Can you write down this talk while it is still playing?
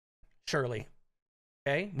Surely.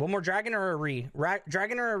 Okay, one more dragon or a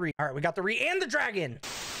dragon or a all right, we got the and the dragon.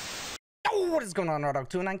 Oh, what is going on,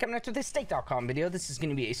 ROG209? Coming out to this steak.com video. This is going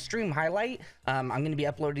to be a stream highlight. I'm going to be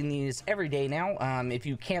uploading these every day now. If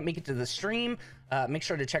you can't make it to the stream, make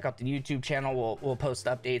sure to check out the YouTube channel. We'll post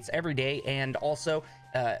updates every day, and also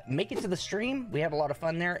make it to the stream. We have a lot of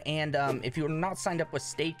fun there. And if you're not signed up with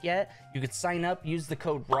Steak yet, you could sign up, use the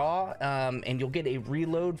code RAW, and you'll get a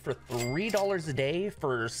reload for $3 a day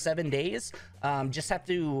for 7 days. Just have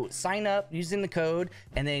to sign up using the code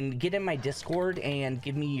and then get in my Discord and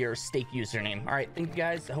give me your Steak username. All right, thank you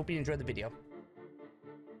guys. I hope you enjoyed the video.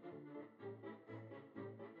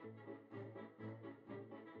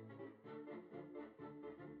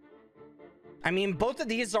 I mean, both of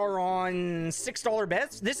these are on $6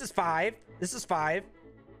 bets. This is 5. This is 5.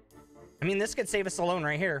 I mean, this could save us alone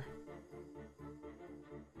right here.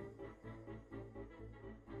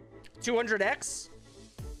 200x.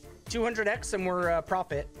 200x and we're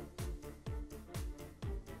profit.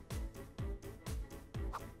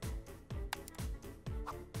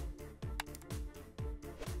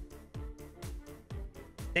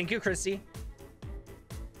 Thank you, Chrissy.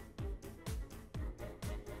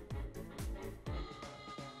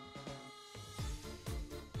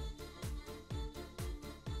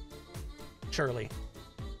 Surely.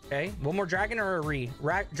 Okay, one more dragon or a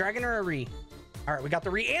dragon or a all right, we got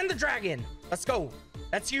the and the dragon. Let's go.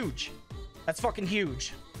 That's huge. That's fucking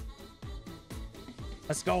huge.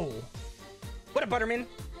 Let's go. What a Butterman.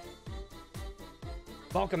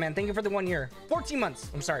 Welcome, man. Thank you for the 1 year. 14 months.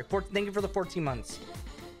 I'm sorry. Thank you for the 14 months.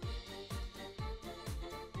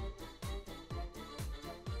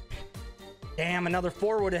 Damn, another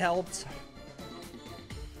 4 would have helped.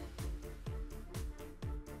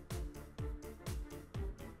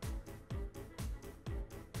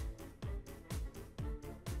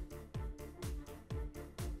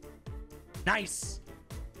 Nice.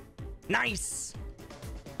 Nice.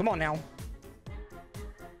 Come on now.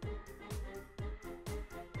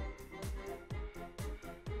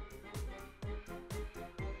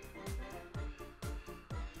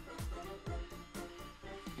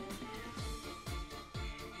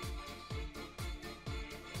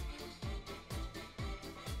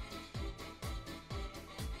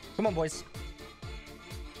 Come on, boys.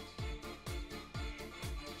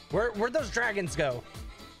 Where'd those dragons go?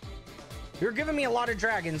 You're giving me a lot of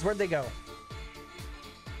dragons. Where'd they go?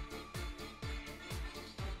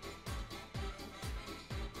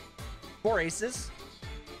 Four aces.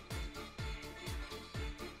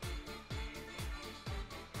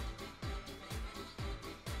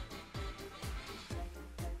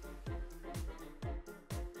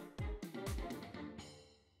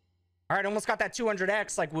 All right, almost got that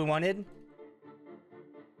 200x like we wanted.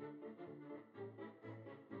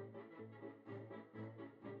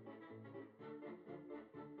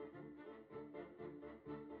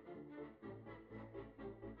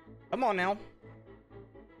 Come on now.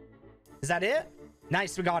 Is that it?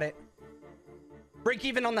 Nice, we got it. Break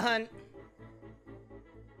even on the hunt.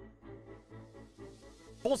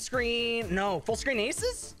 Full screen. No, full screen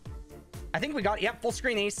aces? I think we got, yep, full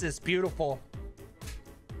screen aces. Beautiful.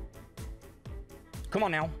 Come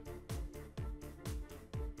on now.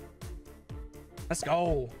 Let's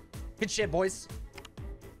go. Good shit, boys.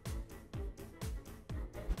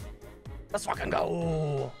 Let's fucking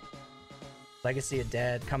go. Legacy of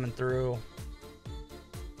Dead coming through. All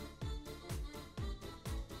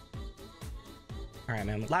right,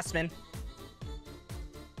 man. Last spin.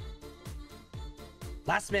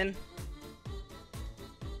 Last spin.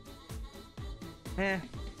 You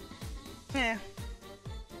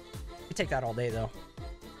take that all day, though.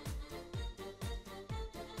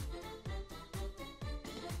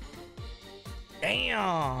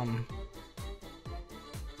 Damn.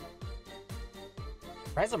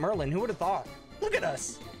 Rise of Merlin, who would have thought? Look at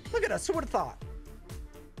us. Look at us. Who would have thought?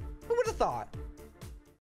 Who would have thought?